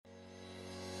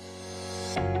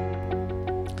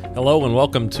Hello and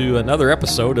welcome to another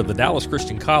episode of the Dallas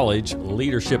Christian College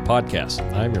Leadership Podcast.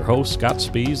 I'm your host, Scott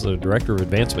Spies, the Director of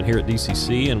Advancement here at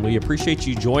DCC, and we appreciate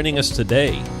you joining us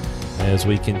today as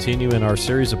we continue in our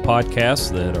series of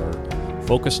podcasts that are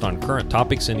focused on current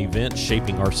topics and events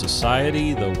shaping our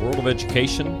society, the world of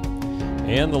education,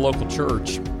 and the local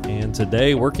church. And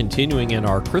today we're continuing in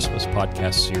our Christmas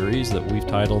podcast series that we've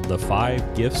titled The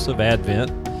 5 Gifts of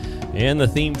Advent. And the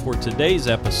theme for today's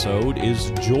episode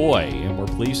is joy, and we're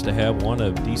pleased to have one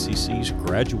of DCC's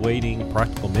graduating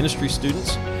practical ministry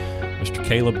students, Mr.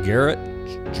 Caleb Garrett,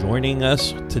 joining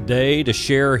us today to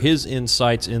share his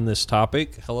insights in this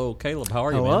topic. Hello, Caleb. How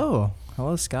are you, man?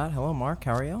 Hello, Scott. Hello, Mark.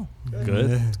 How are you?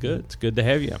 Good. It's good. It's good to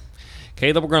have you.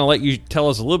 Caleb, we're going to let you tell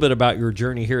us a little bit about your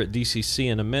journey here at DCC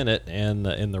in a minute and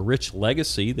the rich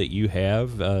legacy that you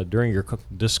have during your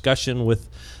discussion with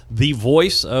the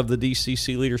voice of the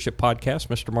DCC Leadership Podcast,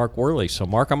 Mr. Mark Worley. So,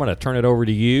 Mark, I'm going to turn it over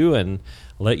to you and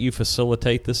let you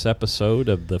facilitate this episode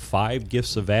of the 5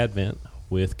 Gifts of Advent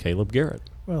with Caleb Garrett.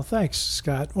 Well, thanks,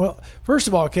 Scott. Well, first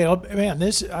of all, Caleb, man,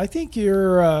 I think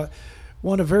you're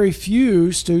one of very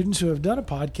few students who have done a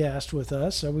podcast with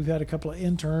us. We've had a couple of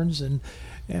interns and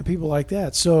people like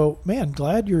that. So, man,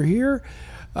 glad you're here.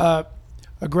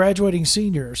 A graduating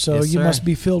senior, so yes, you sir. Must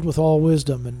be filled with all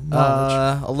wisdom and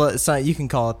knowledge. You can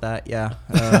call it that, yeah.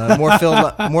 More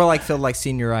like filled like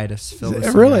senioritis. Filled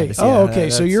with really? senioritis. Oh, yeah, okay.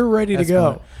 So you're ready to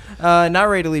go. Not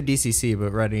ready to leave DCC,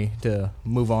 but ready to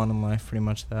move on in life. Pretty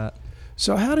much that.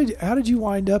 So how did you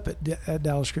wind up at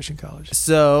Dallas Christian College?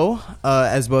 So,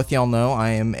 as both y'all know, I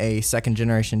am a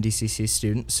second-generation DCC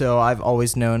student, so I've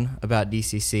always known about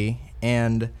DCC,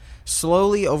 and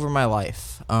slowly over my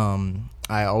life,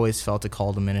 I always felt a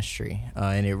call to ministry,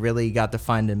 and it really got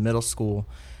defined in middle school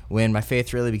when my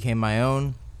faith really became my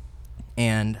own,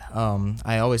 and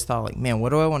I always thought, like, man, what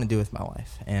do I want to do with my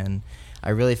life? And I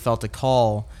really felt a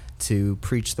call to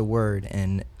preach the word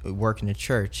and work in a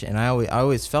church, and I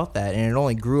always felt that, and it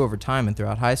only grew over time and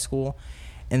throughout high school.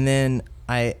 And then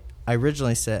I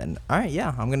originally said, all right,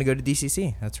 yeah, I'm going to go to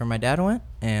DCC. That's where my dad went,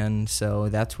 and so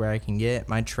that's where I can get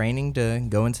my training to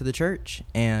go into the church.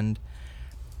 And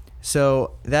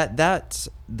so that's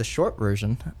the short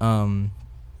version.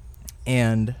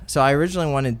 And so I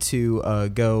originally wanted to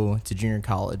go to junior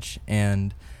college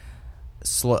and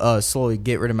slowly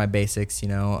get rid of my basics,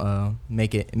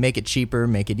 make it cheaper,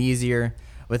 make it easier.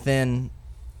 But then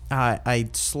I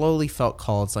slowly felt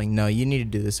called. It's like, no, you need to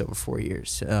do this over 4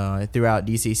 years. Throughout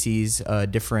DCC's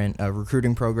different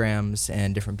recruiting programs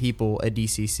and different people at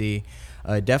DCC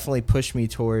definitely pushed me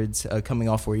towards coming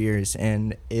off 4 years.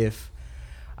 And if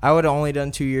I would have only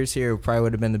done 2 years here, it probably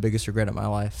would have been the biggest regret of my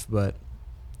life. But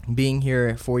being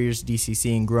here 4 years at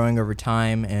DCC and growing over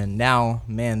time, and now,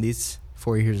 man, these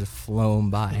 4 years have flown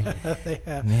by. They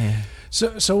have. Man.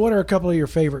 So what are a couple of your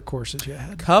favorite courses you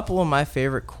had? Couple of my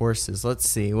favorite courses. Let's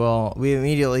see. Well, we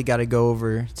immediately got to go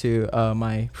over to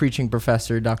my preaching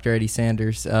professor, Dr. Eddie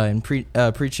Sanders, and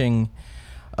preaching.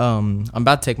 I'm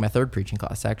about to take my third preaching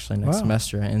class actually next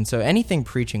semester, and so anything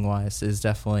preaching wise is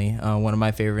definitely one of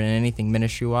my favorite, and anything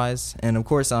ministry wise. And of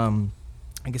course, I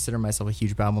consider myself a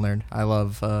huge Bible nerd. I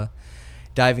love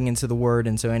diving into the Word,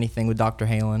 and so anything with Dr.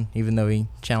 Halen, even though he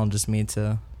challenges me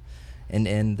to an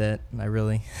end that I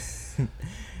really.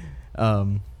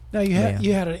 Now you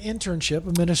had an internship,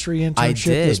 a ministry internship. I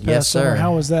did, this past yes, summer. sir.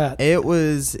 How was that? It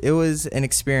was an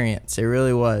experience. It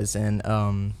really was,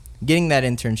 and getting that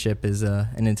internship is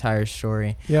an entire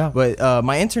story. Yeah. But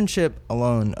my internship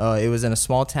alone, it was in a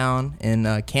small town in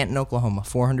Canton, Oklahoma,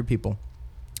 400 people,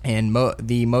 and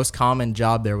the most common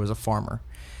job there was a farmer.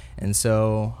 And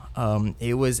so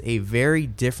it was a very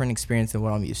different experience than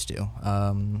what I'm used to.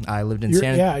 I lived in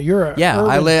I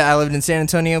lived in San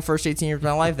Antonio first 18 years of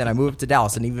my life. Then I moved to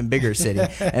Dallas, an even bigger city, and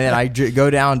then I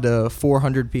go down to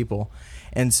 400 people.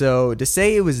 And so to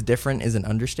say it was different is an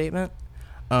understatement.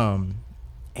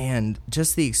 And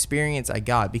just the experience I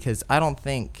got, because I don't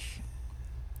think,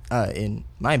 in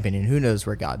my opinion, who knows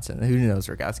where God's going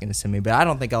to send me, but I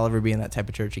don't think I'll ever be in that type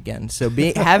of church again. So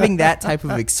having that type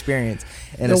of experience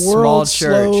in a small church. The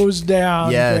world slows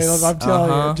down, yes, Caleb, I'm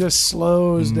telling you, it just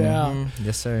slows down.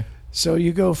 Yes, sir. So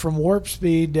you go from warp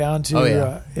speed down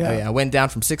to... I went down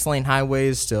from 6-lane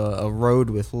highways to a road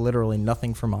with literally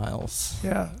nothing for miles.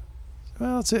 Yeah.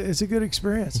 Well, it's a good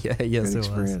experience. Yeah, yes, it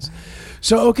was.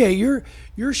 So, okay,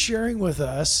 you're sharing with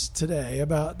us today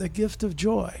about the gift of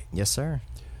joy. Yes, sir.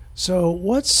 So,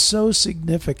 what's so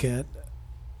significant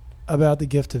about the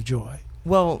gift of joy?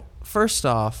 Well, first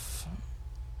off,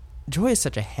 joy is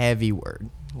such a heavy word.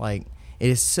 Like, it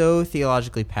is so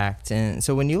theologically packed. And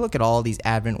so when you look at all these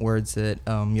Advent words that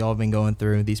y'all have been going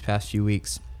through these past few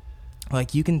weeks,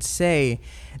 Like, you can say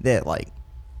that, like,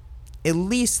 at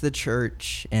least the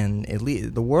church and at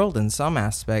least the world in some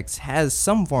aspects has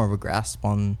some form of a grasp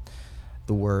on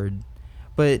the word,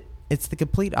 but it's the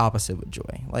complete opposite with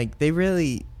joy. Like, they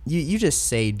really, you just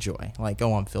say joy, like,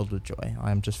 oh, I'm filled with joy,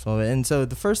 I'm just filled with it. And so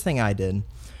the first thing I did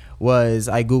was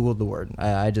I Googled the word.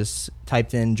 I just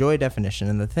typed in joy definition,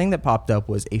 and the thing that popped up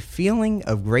was a feeling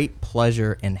of great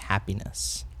pleasure and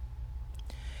happiness.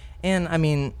 And I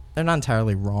mean, they're not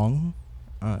entirely wrong,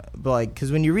 but like,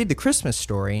 because when you read the Christmas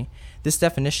story, this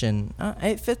definition,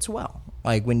 it fits well.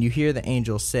 Like, when you hear the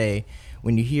angels say,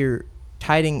 when you hear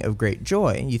tiding of great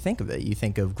joy, you think of it. You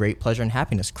think of great pleasure and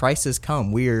happiness. Christ has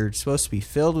come. We are supposed to be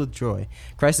filled with joy.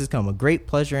 Christ has come, a great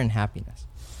pleasure and happiness.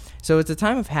 So it's a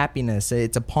time of happiness.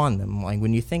 It's upon them. Like,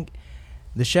 when you think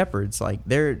the shepherds, like,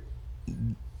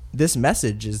 this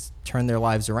message has turned their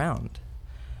lives around.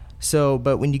 So,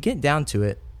 but when you get down to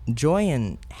it, joy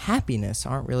and happiness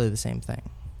aren't really the same thing.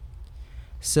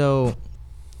 So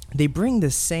they bring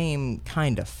the same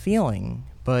kind of feeling,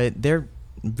 but they're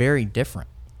very different.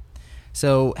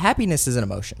 So happiness is an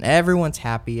emotion. Everyone's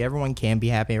happy. Everyone can be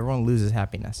happy. Everyone loses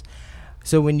happiness.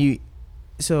 So when you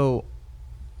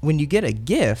get a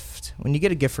gift,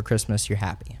 for Christmas, you're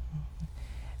happy.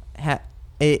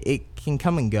 It can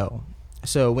come and go.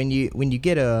 So when your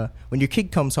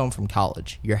kid comes home from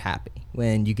college, you're happy.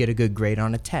 When you get a good grade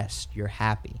on a test, you're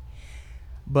happy.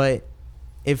 But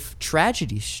if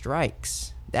tragedy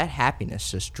strikes, that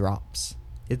happiness just drops.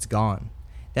 It's gone.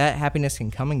 That happiness can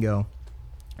come and go.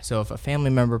 So if a family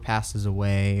member passes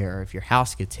away, or if your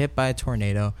house gets hit by a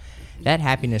tornado, that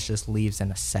happiness just leaves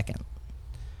in a second.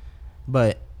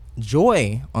 But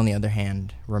joy, on the other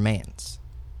hand, remains.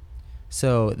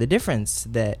 So the difference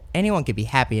that anyone can be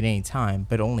happy at any time,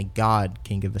 but only God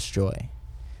can give us joy.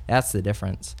 That's the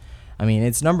difference. I mean,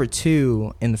 it's number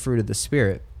 2 in the fruit of the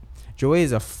Spirit. Joy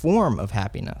is a form of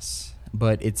happiness,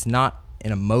 but it's not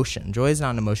an emotion. Joy is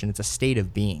not an emotion. It's a state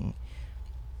of being.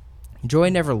 Joy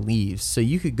never leaves. So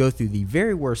you could go through the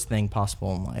very worst thing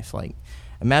possible in life. Like,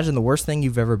 imagine the worst thing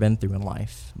you've ever been through in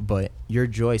life, but your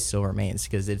joy still remains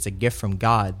because it's a gift from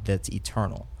God that's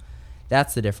eternal.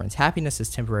 That's the difference. Happiness is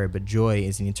temporary, but joy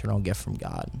is an eternal gift from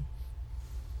God.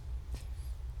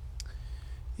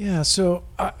 Yeah, so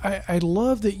I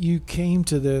love that you came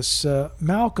to this.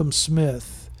 Malcolm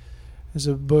Smith has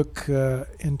a book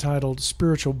entitled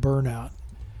Spiritual Burnout.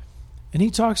 And he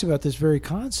talks about this very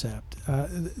concept.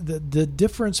 The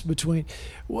difference between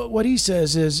what he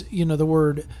says is, the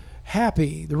word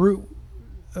happy, the root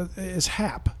is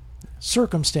hap,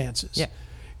 circumstances. Yeah.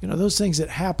 Those things that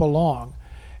hap along.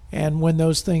 And when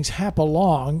those things hap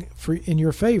along in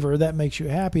your favor, that makes you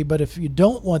happy. But if you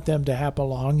don't want them to hap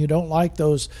along, you don't like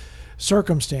those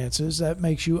circumstances, that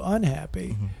makes you unhappy.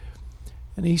 Mm-hmm.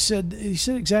 And he said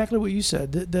exactly what you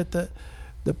said, that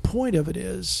the point of it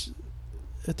is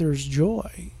that there's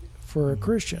joy for a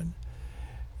Christian.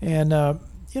 And,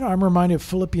 I'm reminded of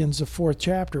Philippians, the 4th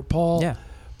chapter.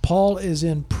 Paul is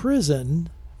in prison,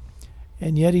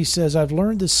 and yet he says, I've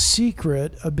learned the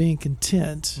secret of being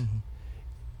content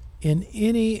in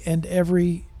any and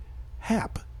every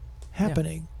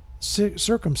happening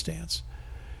circumstance.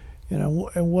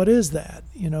 And what is that?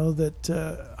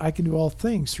 That I can do all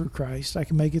things through Christ. I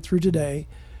can make it through today,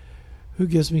 who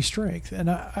gives me strength. And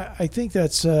I think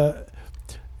that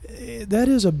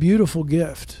is a beautiful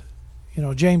gift.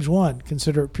 James 1,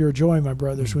 consider it pure joy, my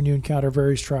brothers, when you encounter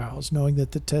various trials, knowing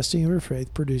that the testing of your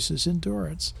faith produces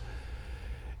endurance.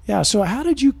 Yeah, so how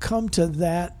did you come to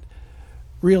that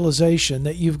realization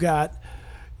that you've got,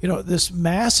 this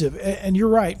massive, and you're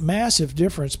right, massive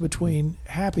difference between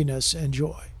happiness and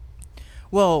joy?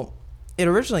 Well, it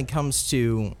originally comes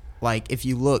to, like, if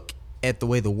you look at the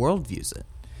way the world views it.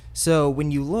 So when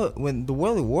the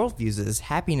world views it as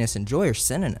happiness and joy are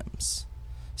synonyms.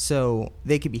 So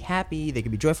they could be happy, they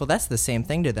could be joyful. That's the same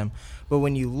thing to them. But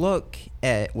when you look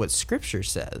at what Scripture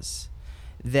says,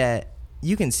 that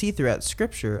you can see throughout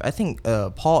Scripture, I think the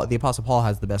Apostle Paul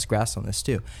has the best grasp on this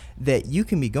too, that you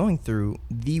can be going through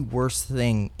the worst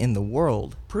thing in the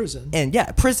world. Prison. And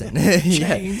prison.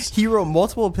 Chains. He wrote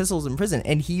multiple epistles in prison,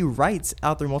 and he writes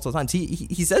out there multiple times.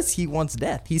 He says he wants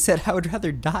death. He said, I would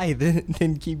rather die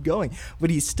than keep going. But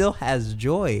he still has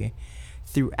joy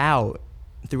throughout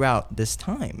this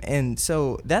time. And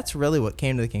so that's really what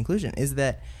came to the conclusion, is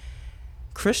that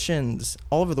Christians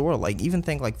all over the world, like, even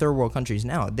think like third world countries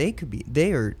now, they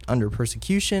are under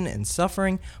persecution and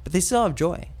suffering, but they still have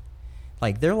joy.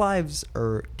 Like, their lives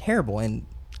are terrible, and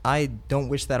I don't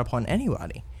wish that upon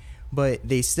anybody, but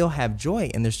they still have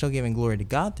joy, and they're still giving glory to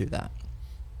God through that.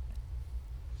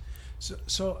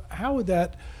 So how would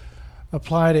that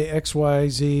apply to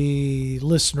XYZ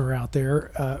listener out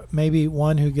there. Maybe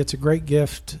one who gets a great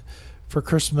gift for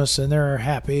Christmas and they're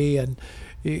happy, and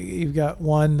you've got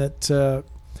one that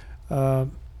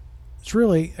it's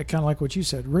really kind of like what you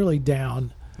said, really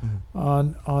down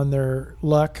on their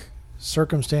luck,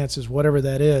 circumstances, whatever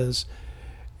that is.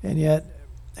 And yet,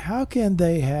 how can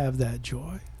they have that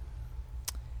joy?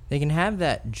 They can have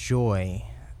that joy.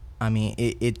 I mean,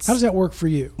 it's... How does that work for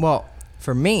you? Well,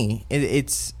 for me,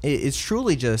 it's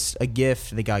truly just a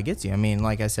gift that God gets you. I mean,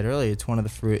 like I said earlier, it's one of the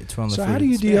fruit. It's one of the So fruit how of do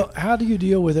the you Spirit. how do you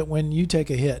deal with it when you take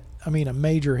a hit? I mean, a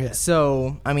major hit.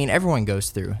 So, I mean, everyone goes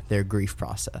through their grief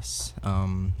process.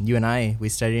 You and I, we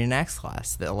studied in Acts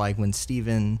class that, like, when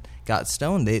Stephen got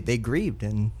stoned, they grieved,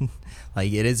 and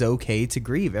like, it is okay to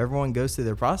grieve. Everyone goes through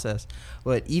their process.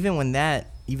 But even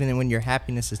when your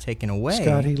happiness is taken away,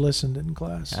 Scott, he listened in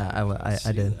class.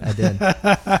 I did.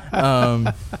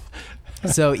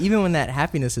 So even when that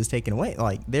happiness is taken away,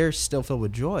 like, they're still filled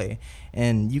with joy,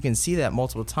 and you can see that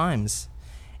multiple times.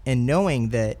 And knowing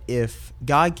that if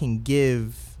God can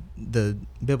give the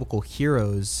biblical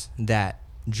heroes that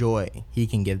joy, he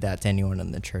can give that to anyone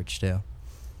in the church too.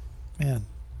 Man,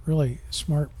 really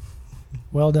smart.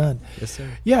 Well done. Yes, sir.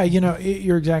 Yeah,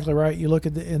 you're exactly right. You look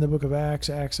at in the book of Acts,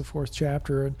 the 4th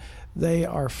chapter, and they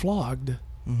are flogged,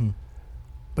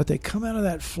 but they come out of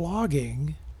that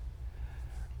flogging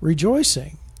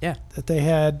rejoicing that they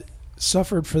had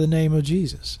suffered for the name of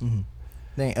Jesus.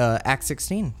 Acts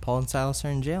 16, Paul and Silas are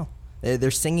in jail. They're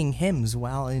singing hymns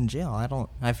while in jail.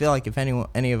 I feel like if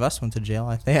any of us went to jail,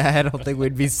 I don't think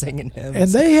we'd be singing hymns. And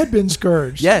they had been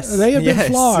scourged. Yes, they had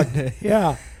been flogged.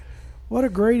 Yeah, what a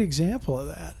great example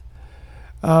of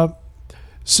that.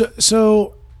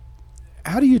 So,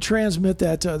 how do you transmit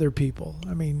that to other people?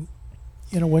 I mean,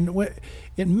 when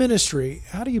in ministry,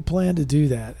 how do you plan to do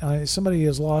that? Somebody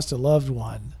has lost a loved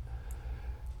one.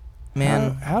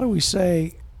 Man, how do we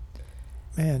say?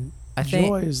 Man,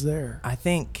 joy is there. I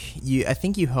think you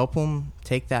help them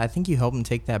take that. I think you help them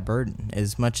take that burden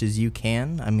as much as you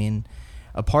can. I mean,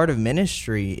 a part of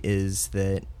ministry is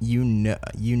that you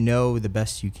know the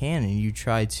best you can, and you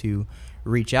try to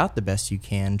reach out the best you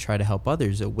can, try to help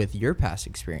others with your past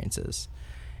experiences.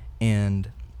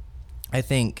 And I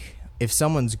think if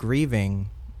someone's grieving,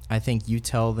 I think you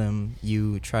tell them,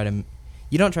 you don't try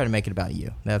to make it about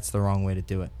you. That's the wrong way to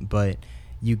do it. But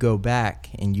you go back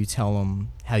and you tell them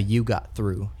how you got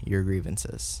through your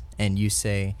grievances. And you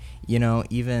say,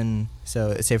 even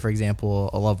so, say for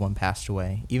example, a loved one passed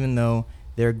away, even though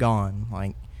they're gone,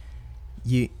 like,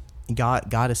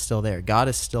 God is still there. God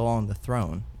is still on the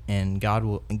throne, and God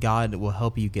will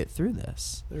help you get through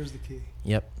this. There's the key.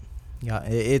 Yep. God,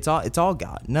 it's all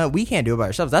God. No, we can't do it by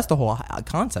ourselves. That's the whole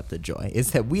concept of joy,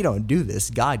 is that we don't do this.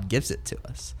 God gives it to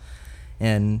us.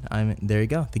 And there you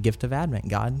go, the gift of Advent.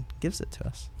 God gives it to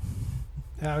us.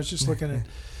 I was just looking at,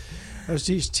 I was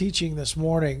just teaching this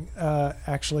morning,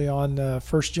 actually on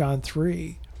 1 John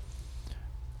 3.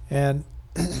 And,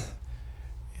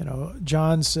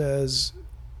 John says,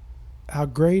 how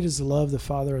great is the love the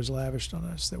Father has lavished on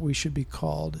us, that we should be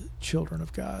called children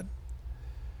of God.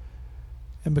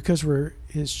 And because we're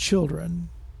his children,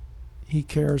 he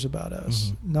cares about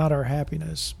us, not our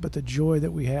happiness, but the joy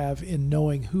that we have in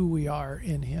knowing who we are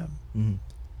in him.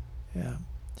 Yeah.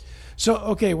 So,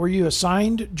 okay, were you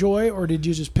assigned joy, or did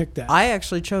you just pick that? I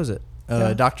actually chose it.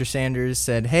 Dr. Sanders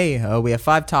said, hey, we have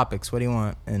 5 topics. What do you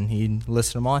want? And he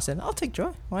listed them all. I said, I'll take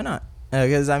joy. Why not?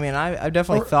 Because, I've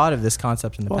definitely thought of this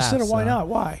concept in the past. Instead of why not,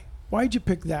 why? Why did you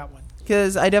pick that one?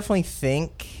 Because I definitely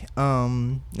think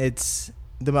it's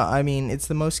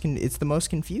the most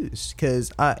confused,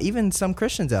 because even some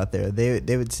Christians out there,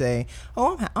 they would say,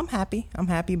 oh, I'm happy,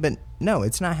 but no,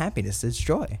 it's not happiness, it's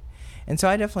joy. And so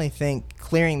I definitely think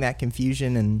clearing that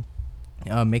confusion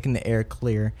and making the air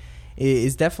clear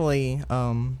is definitely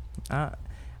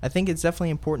I think it's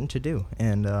definitely important to do,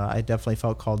 and I definitely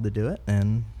felt called to do it,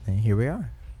 and here we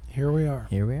are.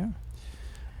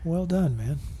 Well done,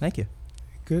 man. Thank you.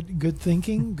 Good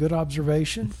thinking, good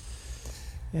observation,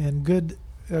 and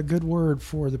a good word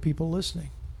for the people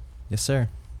listening. Yes, sir.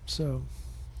 So,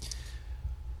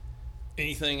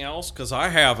 anything else? Because I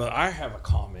have a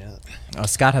comment. Oh,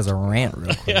 Scott has a rant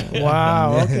real quick.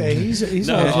 Wow. Okay, he's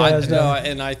all jazzed up.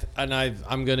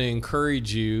 I'm going to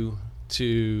encourage you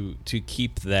to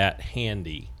keep that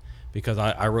handy, because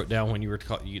I wrote down when you were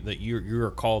that you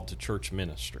are called to church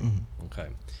ministry. Okay.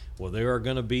 Well, there are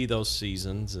going to be those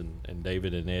seasons, and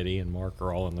David and Eddie and Mark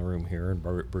are all in the room here, and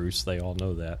Bruce, they all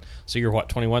know that. So you're what,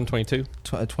 21, 22?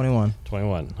 21.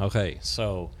 21. Okay,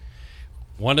 so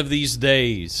one of these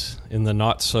days in the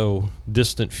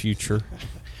not-so-distant future,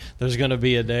 There's going to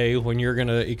be a day when you're going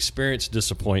to experience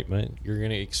disappointment. You're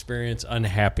going to experience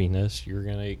unhappiness. You're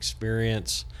going to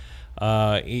experience,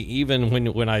 even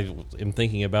when I am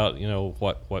thinking about,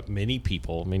 what many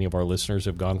of our listeners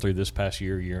have gone through this past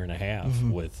year and a half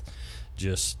with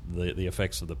just the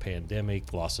effects of the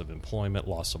pandemic, loss of employment,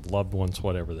 loss of loved ones,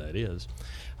 whatever that is.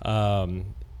 And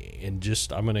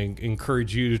just, I'm going to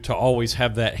encourage you to always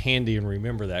have that handy and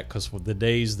remember that, because the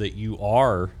days that you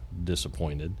are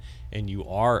disappointed and you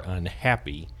are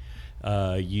unhappy,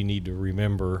 you need to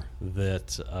remember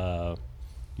that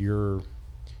your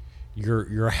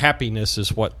happiness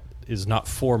is what is not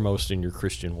foremost in your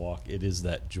Christian walk. It is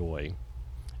that joy.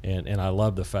 And I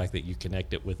love the fact that you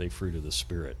connect it with a fruit of the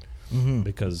Spirit,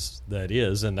 because that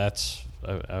is, and that's,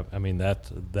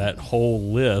 that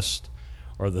whole list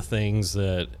are the things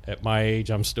that at my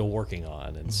age I'm still working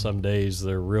on. And some days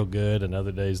they're real good and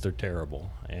other days they're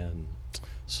terrible. And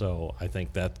so I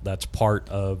think that's part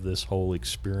of this whole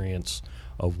experience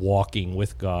of walking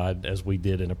with God, as we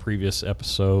did in a previous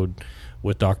episode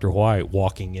with Dr. White,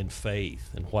 walking in faith,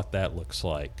 and what that looks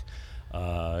like.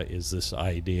 Is this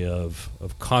idea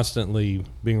of constantly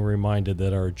being reminded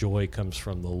that our joy comes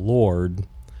from the Lord,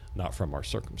 not from our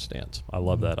circumstance. I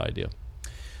love that idea.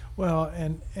 Well,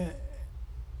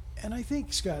 and I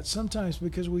think, Scott, sometimes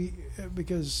because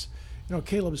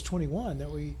Caleb is 21, that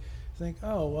we think,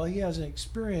 oh, well, he hasn't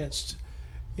experienced,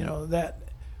 that.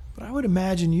 But I would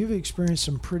imagine you've experienced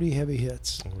some pretty heavy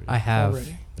hits. I have.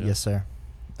 Already. Yeah. Yes, sir.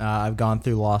 I've gone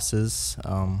through losses,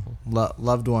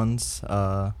 loved ones.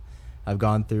 I've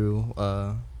gone through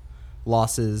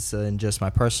losses in just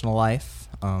my personal life,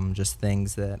 just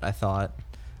things that I thought,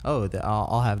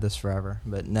 I'll have this forever.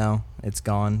 But no, it's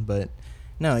gone. But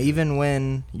no, even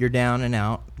when you're down and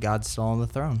out, God's still on the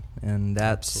throne. And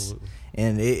Absolutely.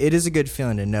 And it is a good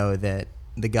feeling to know that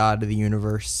the God of the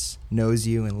universe knows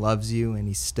you and loves you, and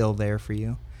he's still there for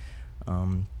you.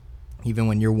 Even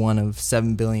when you're one of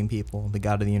 7 billion people, the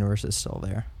God of the universe is still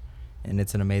there. And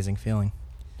it's an amazing feeling.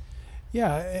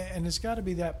 Yeah, and it's got to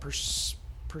be that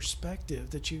perspective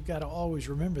that you've got to always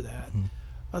remember that. Mm-hmm.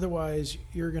 Otherwise,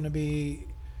 you're going to be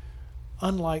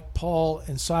unlike Paul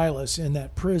and Silas in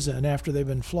that prison after they've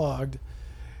been flogged.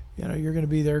 You're going to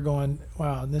be there going,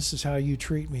 wow, and this is how you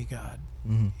treat me, God.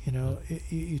 Mm-hmm.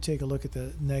 You take a look at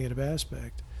the negative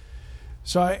aspect.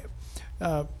 So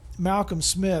Malcolm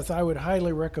Smith, I would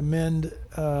highly recommend,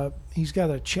 he's got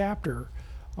a chapter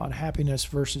on happiness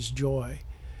versus joy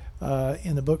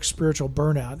in the book Spiritual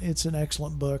Burnout. It's an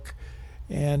excellent book,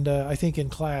 and I think in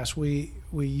class we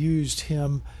used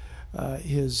him,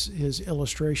 his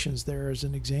illustrations there as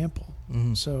an example.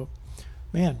 Mm-hmm. So,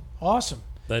 man, awesome.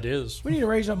 That is. We need to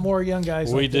raise up more young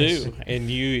guys. We like this. do,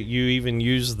 and you even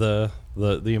use the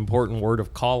important word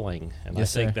of calling, and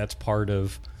yes, I think that's part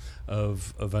of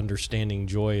understanding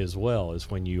joy as well,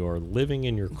 is when you are living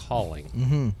in your calling.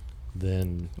 Mm-hmm.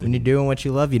 Then when you're doing what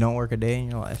you love, you don't work a day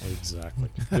in your life. Exactly.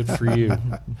 Good for you.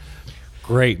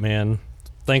 Great, man.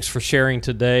 Thanks for sharing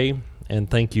today, and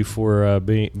thank you for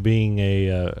being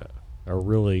a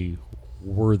really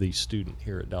worthy student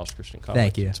here at Dallas Christian College.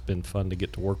 Thank you. It's been fun to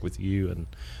get to work with you and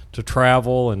to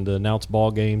travel and to announce ball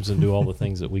games and do all the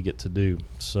things that we get to do.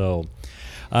 So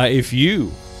if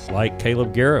you, like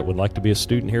Caleb Garrett, would like to be a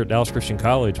student here at Dallas Christian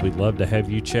College, we'd love to have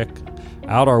you check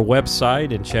out our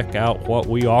website and check out what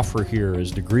we offer here as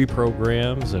degree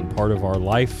programs and part of our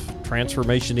life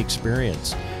transformation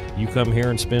experience. You come here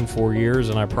and spend 4 years,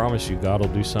 and I promise you God will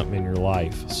do something in your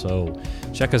life. So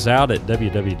check us out at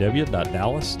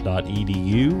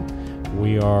www.dallas.edu.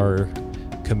 We are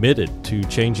committed to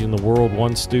changing the world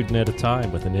one student at a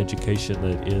time with an education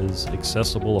that is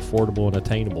accessible, affordable, and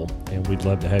attainable. And we'd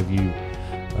love to have you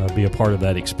be a part of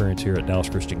that experience here at Dallas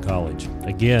Christian College.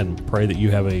 Again, pray that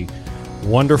you have a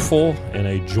wonderful and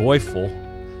a joyful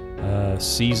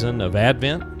season of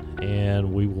Advent.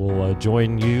 And we will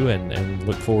join you and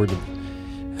look forward to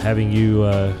having you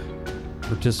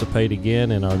participate again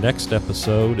in our next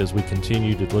episode as we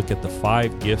continue to look at the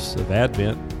 5 gifts of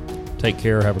Advent. Take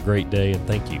care, have a great day, and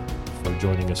thank you for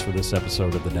joining us for this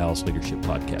episode of the Dallas Leadership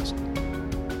Podcast.